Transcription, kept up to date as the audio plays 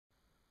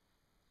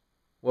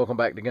Welcome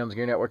back to Guns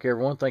Gear Network,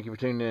 everyone. Thank you for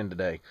tuning in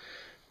today.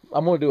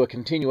 I'm going to do a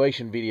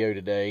continuation video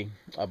today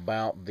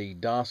about the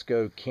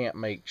Dosko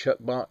Campmate chuck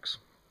box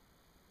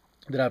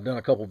that I've done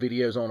a couple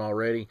videos on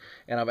already,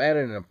 and I've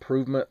added an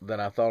improvement that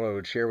I thought I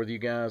would share with you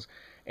guys.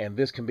 And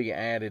this can be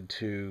added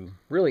to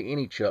really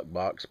any chuck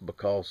box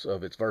because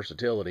of its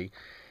versatility.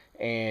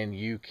 And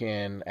you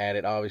can add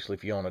it obviously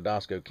if you own a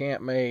Dosko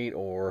Campmate,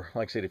 or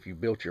like I said, if you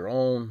built your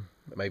own,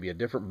 maybe a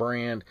different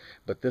brand.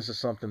 But this is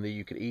something that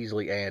you could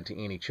easily add to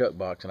any chuck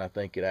box, and I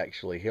think it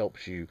actually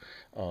helps you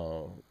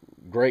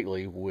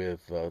greatly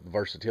with the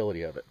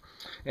versatility of it.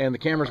 And the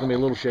camera's gonna be a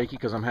little shaky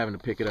because I'm having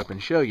to pick it up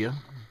and show you.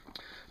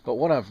 But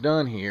what I've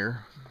done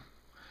here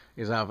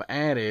is I've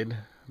added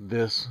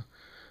this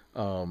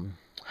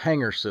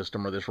hanger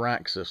system, or this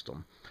rack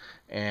system,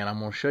 and I'm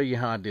going to show you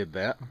how I did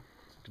that.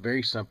 It's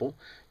very simple.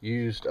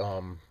 Used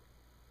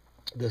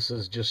this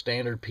is just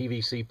standard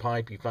PVC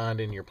pipe you find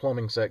in your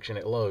plumbing section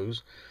at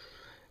Lowe's.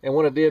 And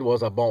what I did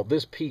was I bought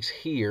this piece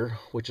here,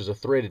 which is a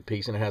threaded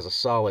piece, and it has a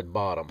solid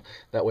bottom.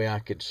 That way I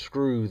could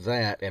screw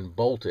that and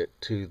bolt it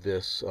to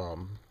this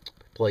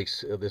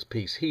this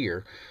piece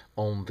here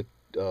on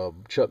the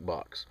chuck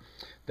box.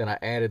 Then I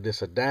added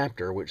this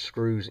adapter which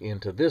screws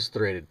into this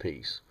threaded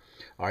piece.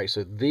 Alright,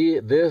 so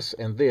this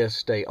and this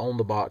stay on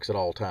the box at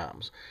all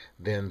times.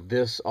 Then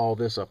all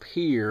this up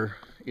here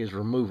is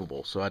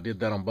removable. So I did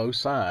that on both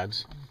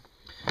sides.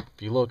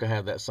 If you look, I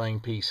have that same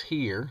piece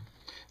here.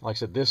 Like I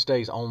said, this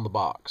stays on the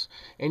box.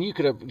 And you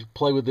could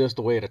play with this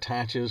the way it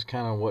attaches,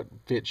 kind of what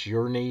fits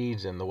your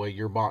needs and the way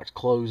your box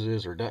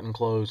closes or doesn't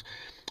close,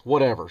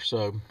 whatever.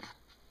 So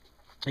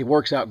it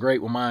works out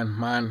great with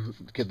mine.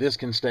 This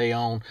can stay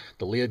on,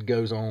 the lid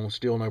goes on,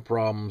 still no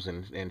problems,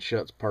 and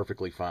shuts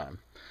perfectly fine.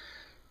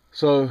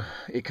 So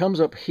it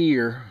comes up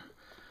here,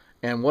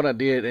 and what I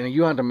did, and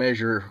you have to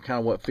measure kind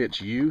of what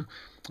fits you,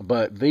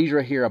 but these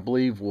right here I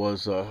believe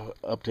was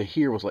up to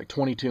here was like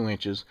 22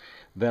 inches.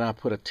 Then I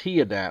put a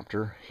T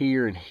adapter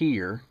here and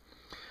here.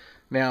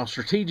 Now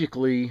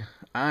strategically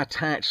I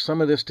attached some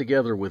of this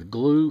together with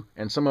glue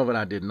and some of it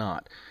I did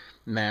not.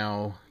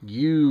 Now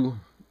you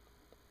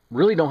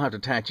really don't have to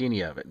attach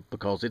any of it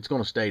because it's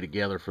going to stay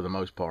together for the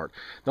most part.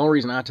 The only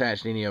reason I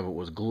attached any of it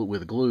was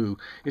with glue.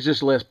 It's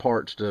just less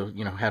parts to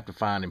have to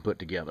find and put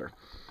together.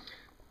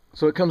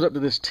 So it comes up to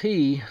this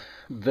T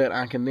that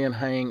I can then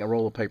hang a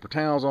roll of paper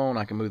towels on.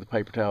 I can move the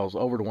paper towels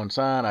over to one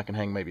side. I can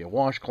hang maybe a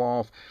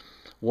washcloth,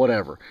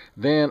 whatever.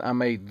 Then I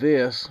made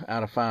this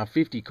out of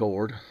 550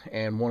 cord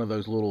and one of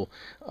those little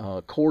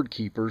cord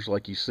keepers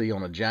like you see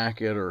on a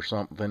jacket or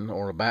something,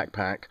 or a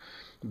backpack,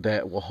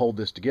 that will hold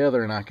this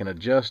together, and I can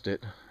adjust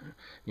it.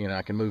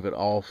 I can move it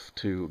off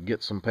to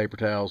get some paper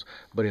towels,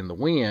 but in the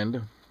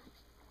wind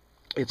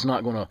it's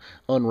not going to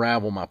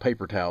unravel my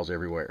paper towels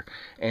everywhere.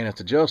 And it's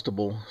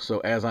adjustable, so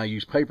as I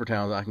use paper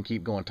towels I can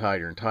keep going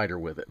tighter and tighter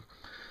with it.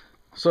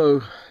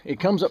 So it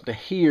comes up to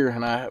here,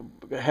 and I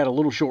had a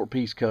little short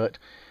piece cut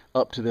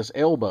up to this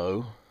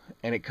elbow,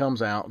 and it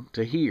comes out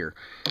to here.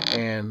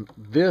 And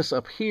this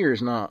up here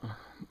is not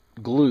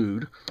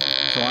glued,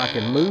 so I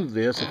can move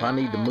this if I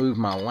need to move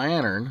my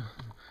lantern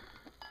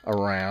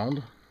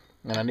around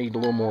and I need a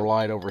little more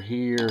light over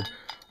here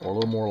or a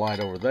little more light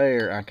over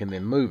there. I can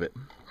then move it.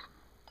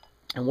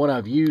 And what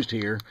I've used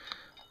here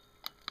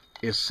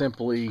is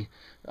simply,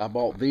 I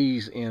bought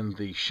these in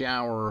the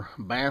shower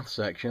bath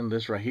section.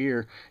 This right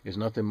here is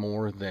nothing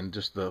more than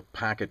just the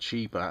pack of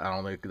cheap, I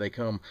don't know, they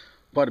come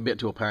quite a bit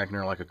to a pack, and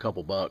they're like a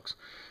couple bucks.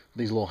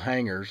 These little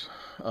hangers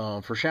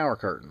for shower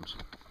curtains.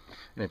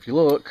 And if you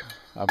look,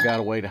 I've got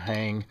a way to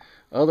hang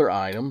other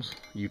items,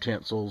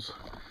 utensils,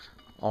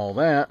 all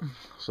that.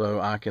 So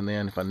I can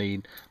then, if I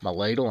need my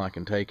ladle, I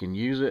can take and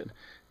use it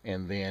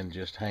and then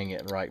just hang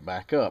it right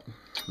back up.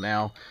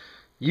 Now,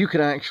 you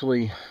could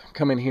actually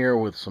come in here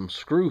with some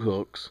screw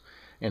hooks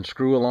and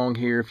screw along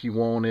here if you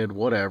wanted,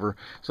 whatever.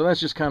 So that's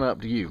just kind of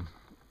up to you.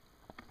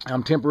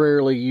 I'm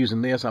temporarily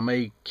using this. I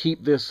may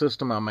keep this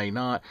system, I may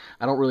not.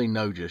 I don't really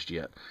know just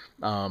yet.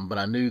 But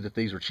I knew that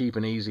these were cheap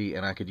and easy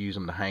and I could use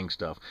them to hang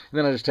stuff. And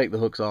then I just take the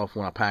hooks off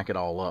when I pack it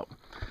all up.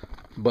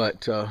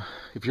 But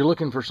if you're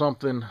looking for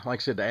something, like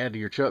I said, to add to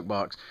your chuck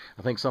box,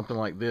 I think something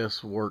like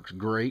this works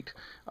great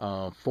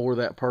for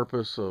that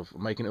purpose of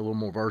making it a little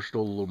more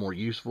versatile, a little more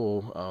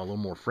useful, a little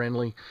more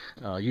friendly,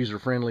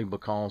 user-friendly,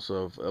 because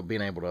of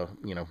being able to,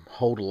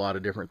 hold a lot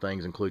of different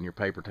things, including your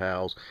paper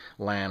towels,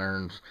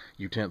 lanterns,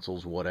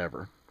 utensils,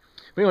 whatever.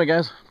 But anyway,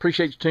 guys,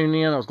 appreciate you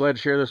tuning in. I was glad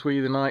to share this with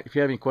you tonight. If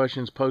you have any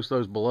questions, post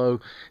those below.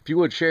 If you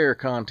would share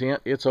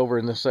content, it's over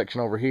in this section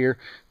over here.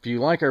 If you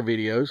like our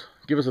videos,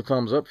 give us a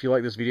thumbs up. If you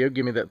like this video,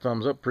 give me that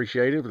thumbs up.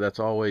 Appreciate it. That's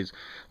always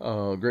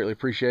greatly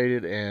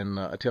appreciated, and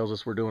it tells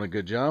us we're doing a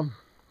good job.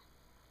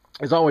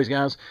 As always,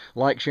 guys,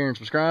 like, share, and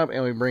subscribe,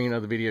 and we'll bring you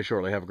another video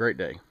shortly. Have a great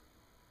day.